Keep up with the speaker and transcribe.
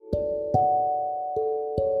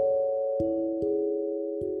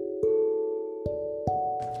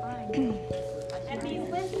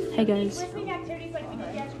Hey guys,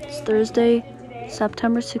 it's Thursday,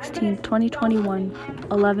 September 16th, 2021,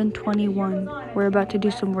 11:21. We're about to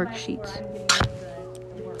do some worksheets.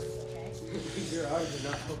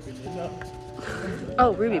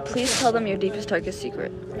 Oh, Ruby, please tell them your deepest, darkest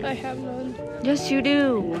secret. I have none. Yes, you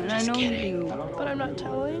do, and I know you do. But I'm not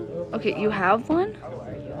telling. Okay, you have one?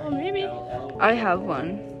 Oh, maybe. I have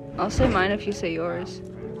one. I'll say mine if you say yours.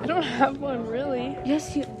 I don't have one, really.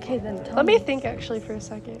 Yes, you... Okay, then tell Let me think, actually, for a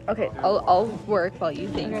second. Okay, I'll work while you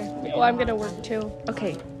think. Okay. Well, I'm gonna work, too.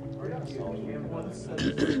 Okay.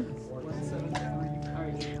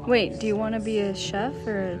 Wait, do you want to be a chef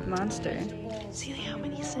or a monster? See how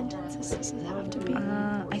many sentences does it have to be?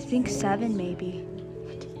 I think 7 maybe.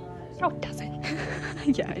 No, it doesn't.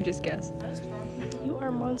 Yeah, I just guessed. You are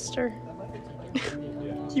a monster.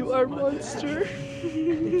 You are a monster.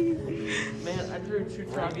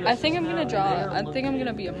 I think I'm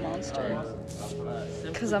gonna be a monster.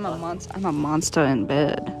 Cause I'm a monster in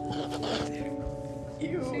bed.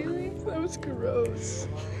 Ew, that was gross.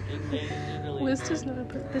 Liz does not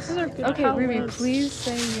this is our good pal. Okay, Ruby, Liz. please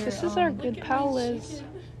say your... This is our good pal, Liz.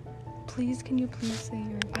 Please, can you please say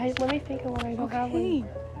your... Let me think of one. I don't have one.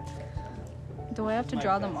 Do I have to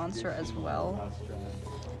draw the monster as well?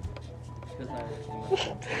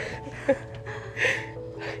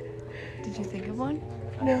 Did you think of one?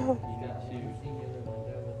 No.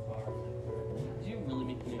 Did you really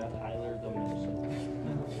make me Tyler the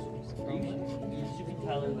You should be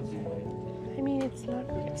Tyler the boy. I mean,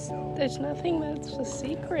 there's nothing that's a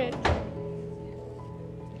secret.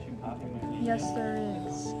 Yes, there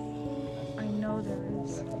is. I know there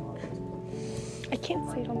is. I can't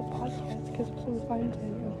say it on the podcast because if someone finds it,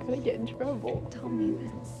 I'm gonna get in trouble. Tell me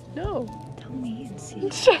then. No. Tell me and see. No.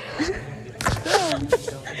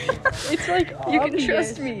 It's like You can obvious.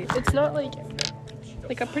 trust me. It's not like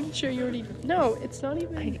I'm pretty sure you already. No, it's not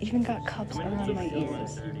even. I even got cups around my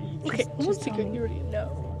ears. Okay, just almost tell secret. me. You already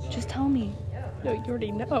know. Just tell me. No, you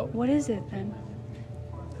already know. What is it then?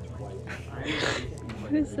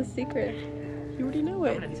 What is the secret? You already know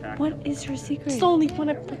it. What is your secret? It's the only one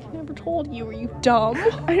I fucking never told you. Are you dumb?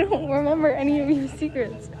 I don't remember any of your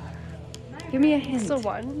secrets. Give me a hint. It's the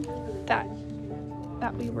one that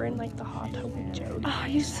we were in like the hot tub with Jody. Oh, are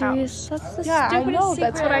you serious? That's the Yeah, I stupidest know.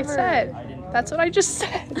 secret That's what I ever. said. That's what I just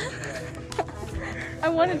said. I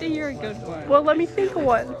wanted to hear a good one. Well, let me think of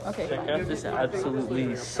one. Okay. Check out this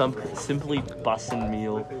absolutely simply bussin'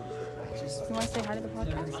 meal. You want to say hi to the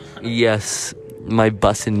podcast? Yes, my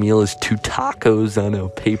bussin' meal is 2 tacos on a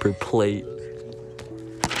paper plate.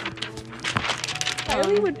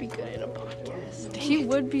 Kylie would be good in a podcast. He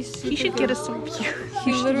would be super He should good. get us some views.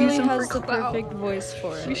 He literally has for the clout. perfect voice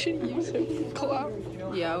for We it. should use him for clout.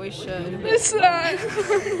 Yeah, we should. It's not.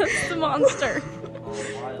 That's the monster.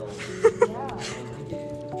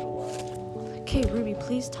 Okay, Ruby,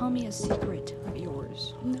 please tell me a secret of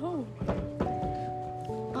yours. No.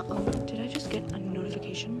 Uh-oh, did I just get a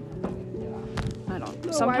notification? I don't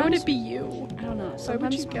know. No, why would it be you? I don't know. would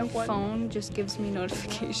Sometimes you get my one? phone just gives me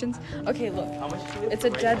notifications. Okay, look. It's a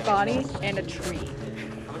dead body and a tree.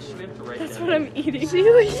 How much do we have to write That's down? what I'm eating.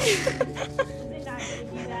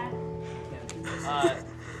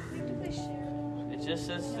 It just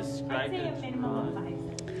says describe it.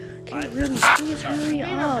 Okay, Ruby, please hurry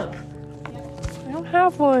up. I don't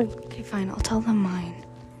have one. Okay, fine. I'll tell them mine.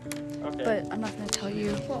 Okay. But I'm not gonna tell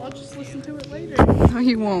you. Well, I'll just listen to it later. No,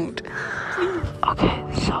 you won't. Okay,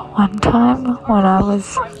 so one time when I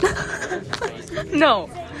was... No.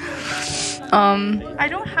 I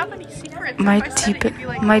don't have any secrets. My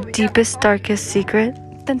deepest, darkest secret?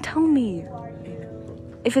 Then tell me.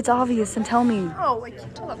 If it's obvious, then tell me. Oh, like you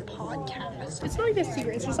tell a podcast. It's not even a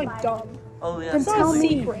secret. It's just like dumb. Oh yeah. It's not Tell a me.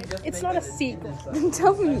 secret. It's not a secret. Then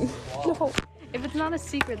tell me. No. If it's not a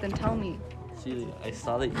secret, then tell me. Celia, I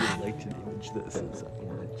saw that you liked an image that says I'm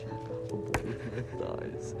gonna check a boy with my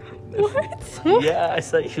thighs. What? Yeah, I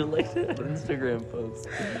saw you liked an Instagram post.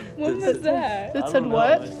 When was that? That I said don't know,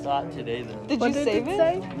 what? I saw it today though. Did What you did save it it?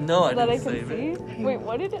 say? No, I That I didn't can save see? it. Wait,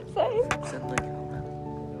 what did it say? It said like,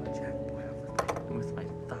 I'm gonna check a boy with my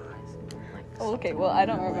thighs. Like, Oh, okay, well, I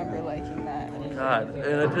don't remember liking that. God,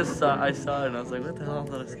 and I saw it and I was like, what the hell? I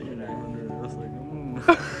thought I seen it. I was like,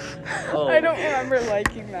 Oh. I don't remember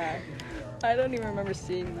liking that. I don't even remember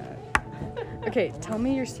seeing that. Okay, tell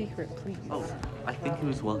me your secret, please. Oh, I think it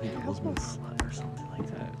was while he calls me a slut or something like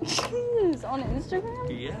that. Jeez, on Instagram?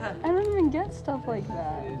 Yeah. I don't even get stuff like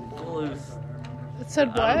that. Well, it was. It said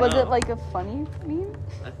I what? don't Was know. it like a funny meme?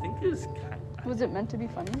 I think it was kind Was it meant to be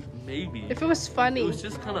funny? maybe. If it was It funny. was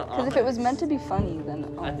just kind of Because if it was meant to be funny, then...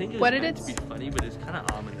 I think it was What did meant it to be funny, but it's kind of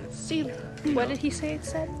ominous. See, what did he say it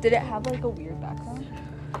said? Did it have like a weird background?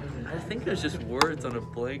 I think there's just words on a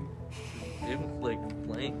blank.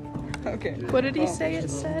 Blank. Okay. What did he say it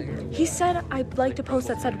said? He said I'd like to post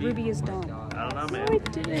that said Ruby is dumb. I don't know, man. No, I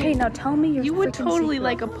didn't. Okay, now tell me your You would freaking totally secret.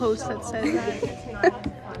 like a post that said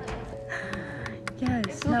that.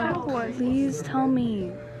 Yes, Don't have no, one. please tell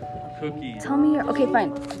me. Cookies. Tell me your. Okay,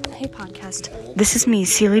 fine. Hey, podcast. This is me,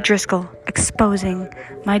 Celie Driscoll, exposing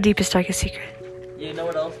my deepest, darkest secret. You know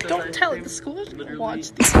what else? Don't tell it. The school's gonna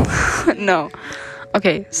watch this. No.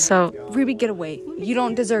 Okay, so Ruby, get away. You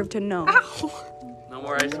don't deserve to know. No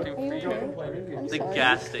more ice cream for you. The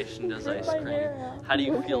gas station does ice cream. How do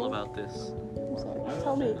you feel about this? I'm sorry.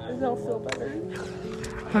 Tell me. Maybe I'll feel better.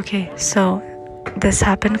 Okay, so this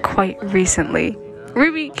happened quite recently.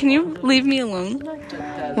 Ruby, can you leave me alone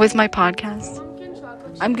with my podcast?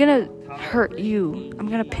 I'm gonna hurt you. I'm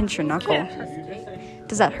gonna pinch your knuckle.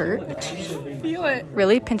 Does that hurt? Feel it.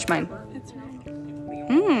 Really? Pinch mine. It's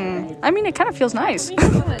I mean, it kind of feels nice.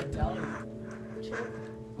 feel it.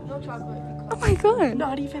 Oh my god.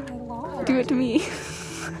 Not even a lot. Do it to me.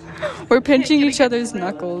 We're pinching each other's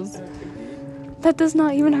knuckles. That does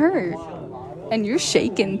not even hurt. And you're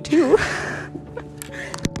shaking too.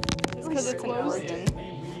 It's because it's closed.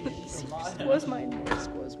 This was mine. This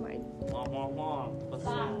was mine. What's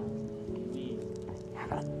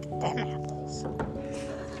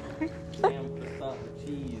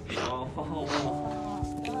cheese.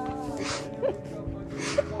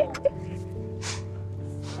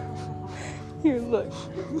 Here, look.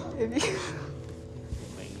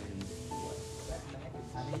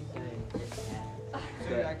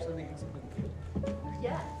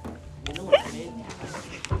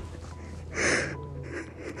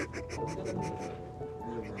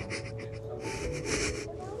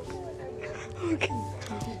 Okay.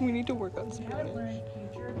 We need to work on something.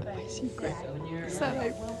 My secret is that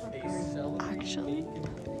I actually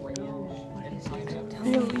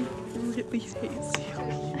really hate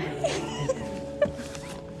Celie.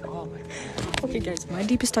 Okay, guys, my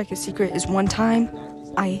deepest, darkest secret is one time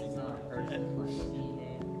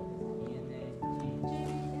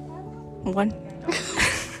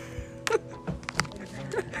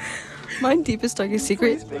My deepest, darkest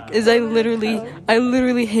secret is I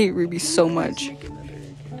literally hate Ruby so much.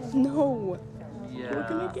 No. Yeah, We're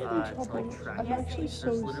gonna get in trouble. I'm actually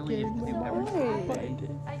so scared. My mom will find it.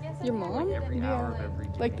 Your mom? every hour of every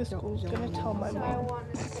day. Like the school's gonna tell my mom.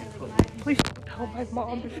 Please don't tell my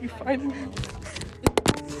mom if you find me.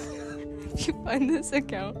 If you find this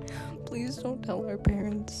account, please don't tell our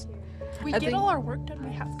parents. We I get think- all our work done.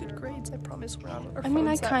 We have good grades. I promise. We're on our I mean, I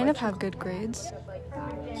phones that kind of much. have good grades.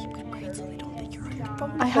 Keep good grades so they don't think you're on your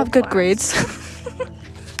phone. I have good Class. grades.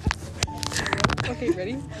 Okay,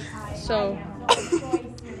 ready? So,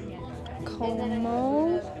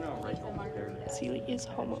 Como. Celie is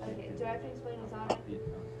homo.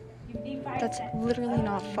 That's literally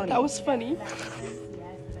not funny. That was funny.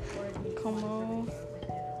 Como.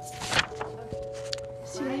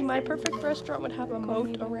 Celie, my perfect restaurant would have a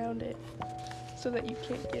moat around it so that you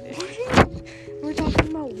can't get it. We're talking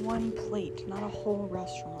about one plate, not a whole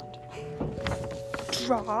restaurant.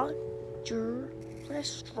 Draw your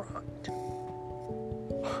restaurant.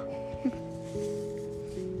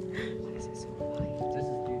 Why is it so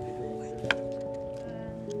quiet?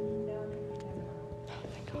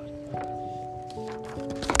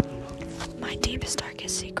 My deepest,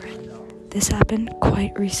 darkest secret. This happened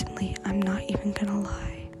quite recently. I'm not even gonna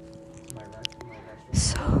lie.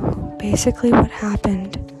 So, basically what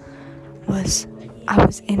happened was I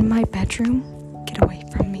was in my bedroom. Get away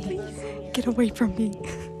from me. Get away from me.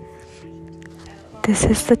 This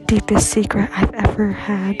is the deepest secret I've ever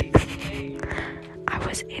had. I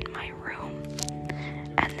was in my room,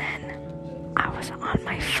 and then I was on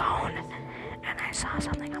my phone, and I saw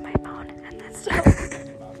something on my phone, and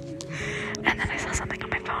then I saw something on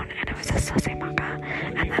my phone, and it was a sase manga,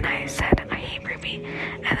 and then I said, I hate Ruby,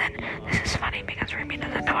 and then this is funny because Ruby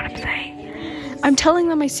doesn't know what I'm saying. I'm telling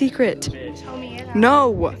them my secret. Tell me it.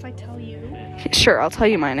 No. If I tell you. Sure, I'll tell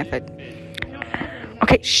you mine if it.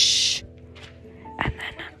 Okay, shh. And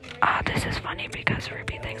then, this is funny because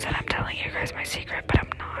Ruby thinks that I'm telling you guys my secret, but I'm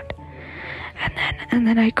not. And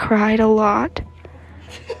then I cried a lot.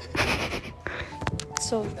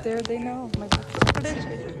 So there they know. What is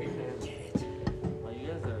it?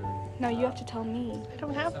 Now you have to tell me. I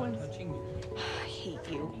don't have one. I hate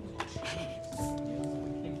you.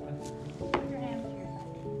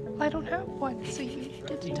 I don't have one, so you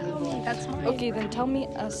get to tell me. That's mine. Okay, then tell me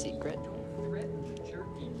a secret.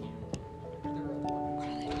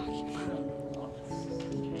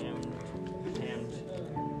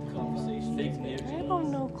 Fake news. I have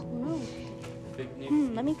no clue. Fake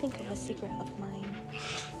news. Let me think of a secret of mine.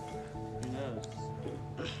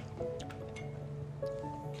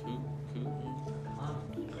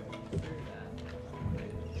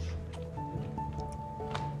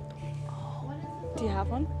 Do you have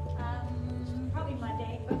one? Probably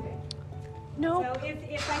Monday. No. So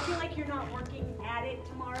if I feel like you're not working at it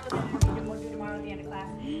tomorrow, then we'll do tomorrow at the end of class.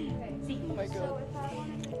 See. Oh my god.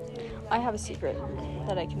 I have a secret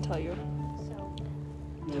that I can tell you.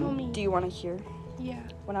 Tell me. Do you want to hear? Yeah.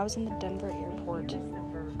 When I was in the Denver airport,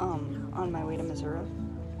 on my way to Missouri,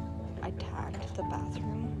 I tagged the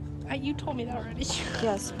bathroom. You told me that already.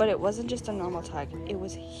 Yes, but it wasn't just a normal tag. It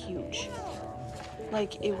was huge.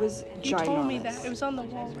 Like, it was You ginormous. told me that. It was on the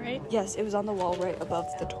wall, right? Yes, it was on the wall right above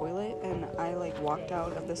the toilet, and I, like, walked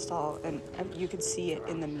out of the stall, and you could see it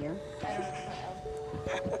in the mirror.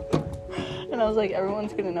 And I was like,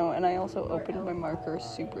 everyone's gonna know, and I also opened my marker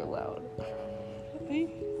super loud.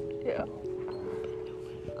 Yeah.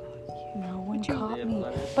 No one caught me.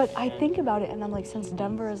 But I think about it, and I'm like, since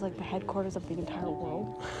Denver is, like, the headquarters of the entire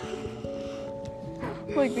world,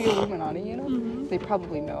 like the Illuminati, you know? Mm-hmm. They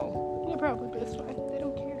probably know. Yeah, probably, but it's fine. They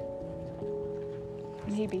don't care.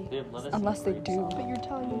 Maybe. Unless they do. But you're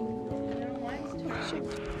telling me.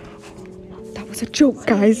 Shit. That was a joke,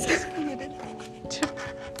 guys.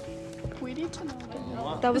 We need to not do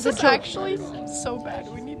that. That was This a is joke. actually so bad.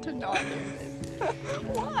 We need to not do it.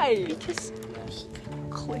 Why? Because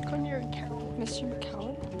click on your account. Mr.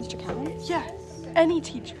 McCowan? Mr. Cowan? Yeah, any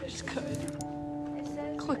teachers could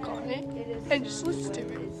click on it and just listen to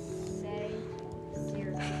it.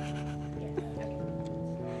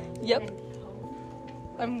 Yep.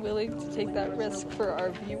 I'm willing to take that risk for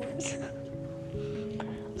our viewers.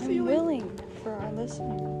 I'm willing for our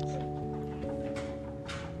listeners.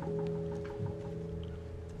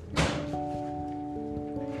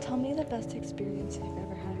 Tell me the best experience you've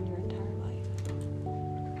ever had in your entire life.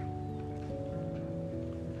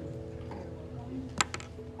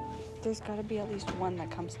 There's gotta be at least one that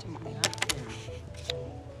comes to mind.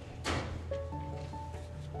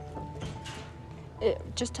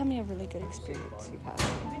 Just tell me a really good experience you've had.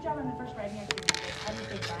 Good job on the first writing activity. How do you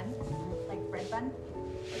say bun? Like bread bun?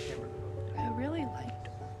 I really liked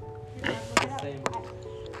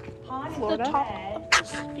Han Florida. is the top.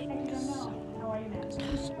 How are you, man?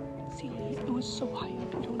 See, it was so high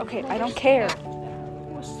up. You don't Okay, know. I don't care. It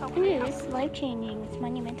was so high Ooh, up. it's life-changing. It's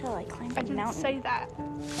monumental. Like climbing I a didn't mountain. say that.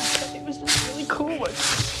 I said it was just really cool.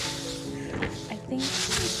 I think.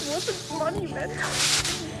 It wasn't monumental.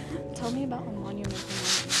 Tell me about a monumental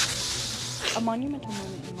moment. A monumental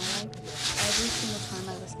moment in my life. Every single time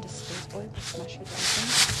I listen to Skateboard, Smash Your Dancing,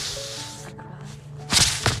 I cry.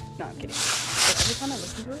 No, I'm kidding. But every time I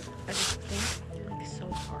listen to it, I just think like so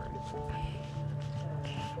hard.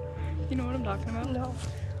 You know what I'm talking about? No.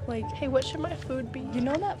 Like, Hey, what should my food be? you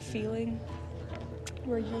know that feeling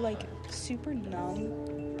where you're like super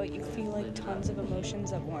numb, but you feel like tons of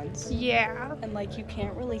emotions at once? Yeah. And like you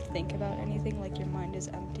can't really think about anything, like your mind is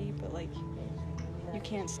empty, but like you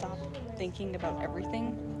can't stop thinking about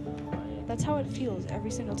everything. That's how it feels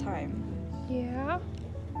every single time. Yeah.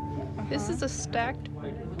 This is a stacked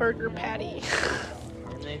burger patty.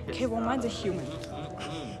 Okay, well mine's a human.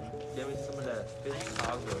 Give me some of that fish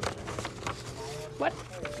taco. What?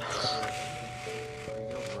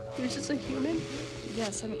 You're just a human?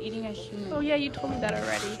 Yes, I'm eating a human. Oh yeah, you told me that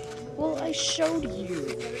already. Well, I showed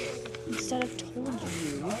you instead of told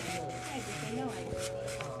you.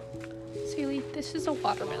 Sealy, this is a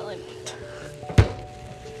watermelon.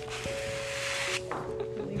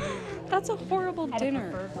 That's a horrible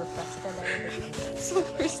dinner. That's the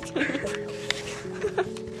worst dinner.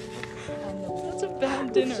 That's a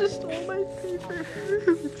bad dinner. It's just all my favorite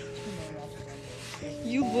food.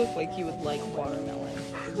 You look like you would like watermelon.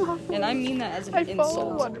 And I mean that as an I follow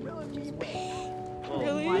insult. watermelon.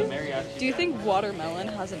 Really? Mariachi. Do you think Watermelon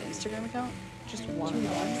has an Instagram account? Just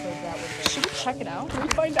Watermelon? Should we check it out? Can we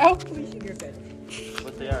find out, please?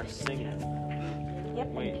 But they are singing. Yep.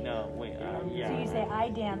 Wait, no, wait, So yeah. you say I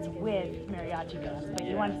dance with mariachi dance, but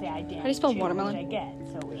you want to say I dance. How do you spell too, watermelon? Which I get.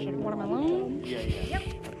 So it should be Watermelon? Yeah.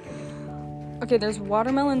 Okay, there's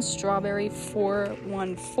Watermelon Strawberry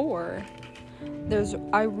 414. There's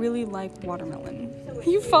I really like watermelon.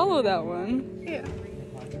 You follow that one. Yeah.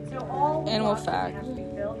 So all Animal boxes fact. have to be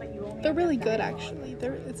filled, but you only They're really good, actually.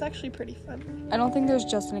 It's actually pretty fun. I don't think there's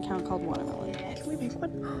just an account called Watermelon. Can we make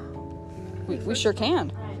one? We sure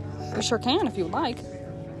can. We sure can if you would like.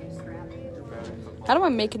 How do I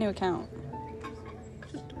make a new account?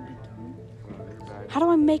 How do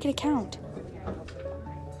I make an account?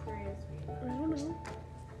 I don't know.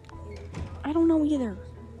 I don't know either.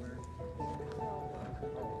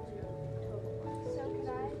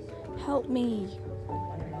 Help me.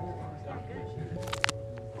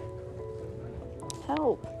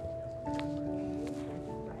 Help.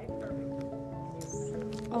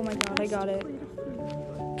 Oh my god, I got it.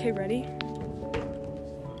 Okay, ready?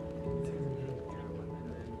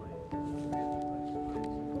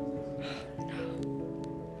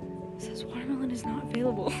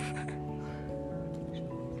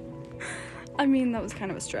 I mean, that was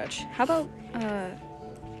kind of a stretch. How about,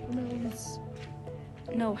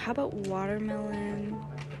 no, how about watermelon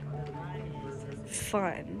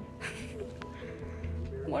fun?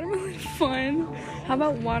 Watermelon fun? How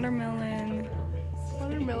about watermelon?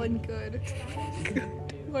 Watermelon good.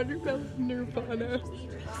 Watermelon nirvana.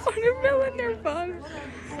 Watermelon nirvana.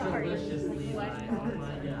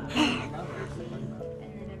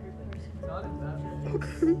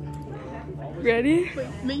 Ready?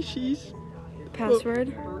 Macy's.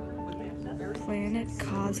 Password? Planet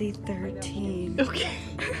Kazi 13. Okay.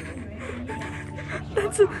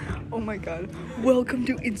 Oh my god. Welcome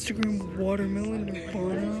to Instagram Watermelon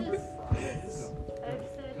Nirvana.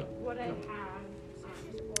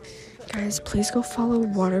 Guys, please go follow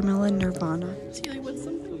Watermelon Nirvana. Celia, what's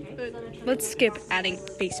something good? Let's skip adding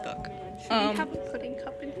Facebook. We have a pudding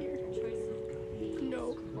cup in here.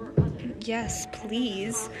 No. Yes,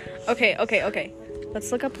 please. Okay.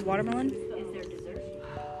 Let's look up watermelon.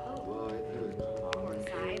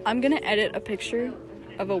 I'm gonna edit a picture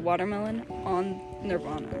of a watermelon on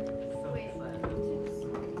Nirvana.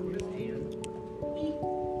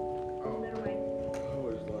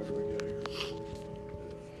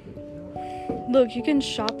 Look, you can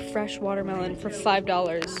shop fresh watermelon for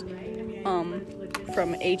 $5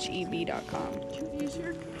 from heb.com. Can you use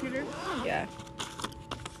your computer? Yeah.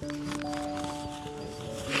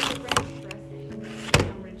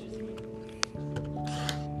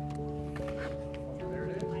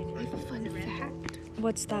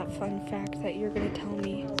 What's that fun fact that you're gonna tell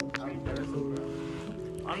me?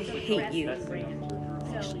 I hate you.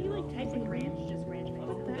 Actually, like typing ranch, just ranch.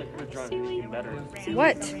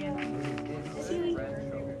 What?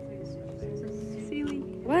 Celia,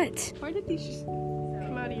 What? why did these just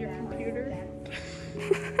come out of your computer?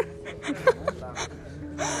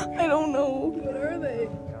 I don't know. What are they?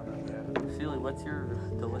 Celia, what's your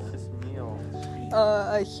delicious meal?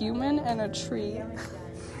 A human and a tree.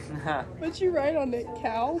 What'd you write on it?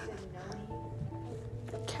 Cow?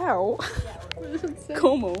 Cow? What does it say?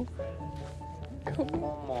 Como.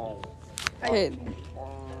 Momo. Okay.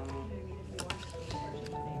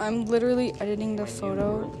 I'm literally editing the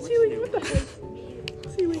photo. Celia, what the heck?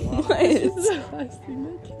 Celia, What? this is the last thing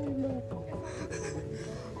that came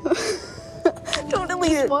up. Don't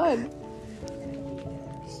delete it. One.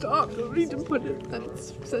 Stop. Don't need to put it. That's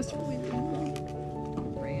successfully removed.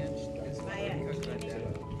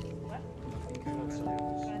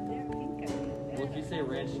 Well, if you say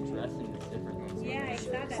ranch dressing, it's different. Yeah, I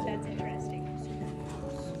thought that's interesting.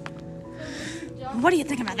 What do you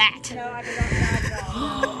think about that? No, I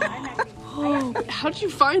don't know. How'd you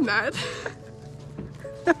find that?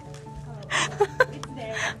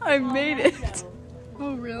 I made it.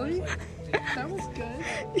 Oh, really? That was good.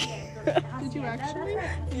 Did you actually?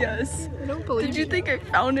 Yes. I don't believe Did you think I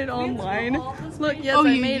found it online? Look, yes, Oh,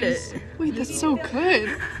 I you made used- it. Wait, that's so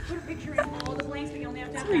good. Put a picture in all the blanks, but you only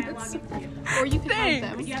have to have Wait, dialogue that's in two. Or you could have Thanks.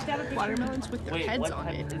 them. You have to have a picture. Watermelons with their Wait, heads what on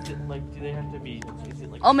type it. is it like? Do they have to be? Is it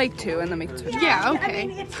like? I'll make two and then make switch. Yeah, I okay.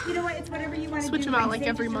 mean, it's, you know what, it's whatever you want to do. Switch them out, like, say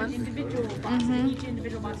every just an month. individual box, and each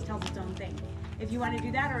individual box tells its own thing. If you want to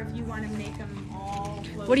do that, or if you want to make them all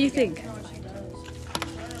close What do you together. think?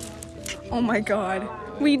 Oh my god.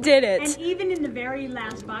 We did And it. even in the very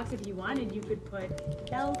last box, if you wanted, you could put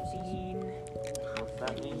Delphine. What's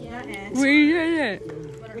that mean? Yeah, and We did it.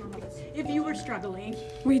 if you were struggling.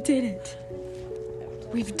 We did it.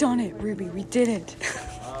 We've done it, Ruby. We did it.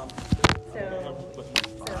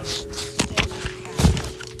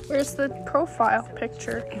 Where's the profile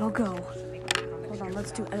picture? It'll go. Hold on,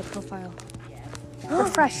 let's do edit profile.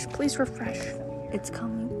 Refresh. Please refresh. It's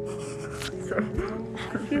coming.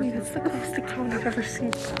 Really, that's the coolest account I've ever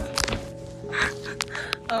seen.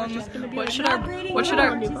 What should our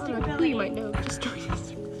Who you might know just joined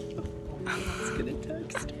us. It's gonna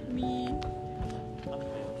text me.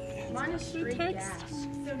 I'm on a straight Text. dash.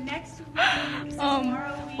 So next week,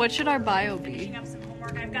 tomorrow week, what should our bio be? finishing up some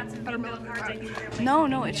homework. I've got some bingo cards I can share.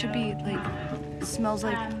 No, it should be like smells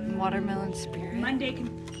like watermelon spirit. Monday can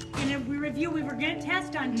we review. We were gonna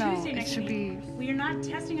test on No, Tuesday it next should week. be We are not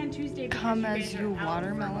testing on Tuesday. because come guys as are you out for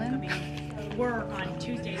watermelon. homecoming. We're on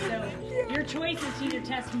Tuesday, so your choice is to either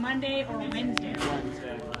test Monday or Wednesday.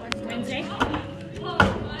 Wednesday.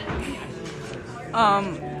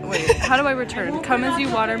 Wait, how do I return? Come as you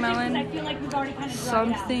I watermelon. feel like we've already kind of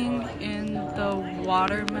Something in the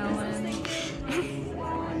watermelon.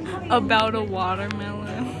 About a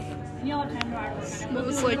watermelon. You'll have time to work on it.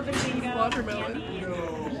 We'll Smells do a little like bit of bingo, watermelon. candy.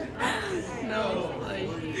 No, like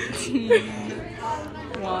teen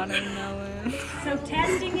watermelon. So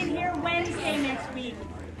testing in here Wednesday next week.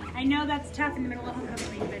 I know that's tough in the middle of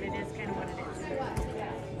homecoming week, but it is kind of what it is.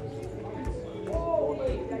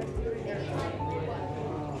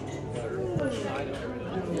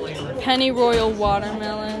 Pennyroyal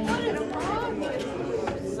watermelon.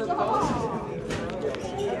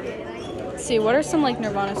 Let's see, what are some like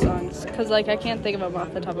Nirvana songs? Cause like I can't think of them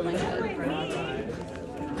off the top of my head.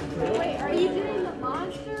 Wait, are you doing the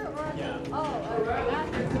monster or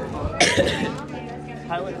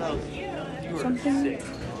Tyler knows. You were sick.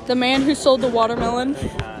 The man who sold the watermelon.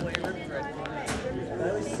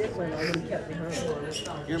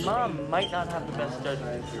 Your mom might not have the best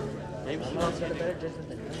judgment. Maybe she wants you to better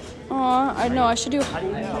judgment. Aw, I know. I should do. How do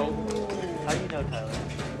you know? How do you know, Tyler?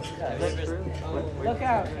 Is that true? Look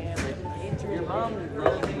out. Your mom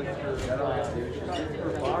rode with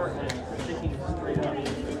her bar and sticking straight up. I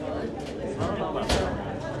don't know about that.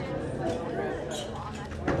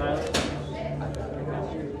 Tyler?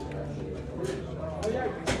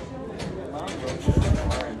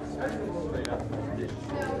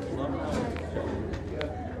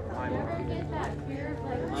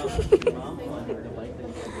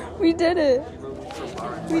 We did it.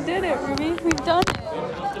 We did it, Ruby. We've done it.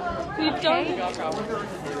 We've done it.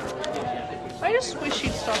 I just wish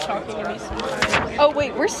you'd stop talking to me sometimes. Oh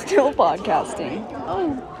wait, we're still podcasting.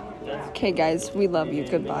 Oh. Okay, guys, we love you.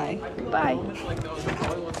 Goodbye. Bye.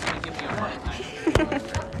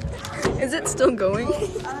 Is it still going?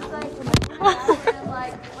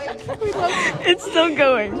 It's still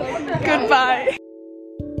going. Goodbye.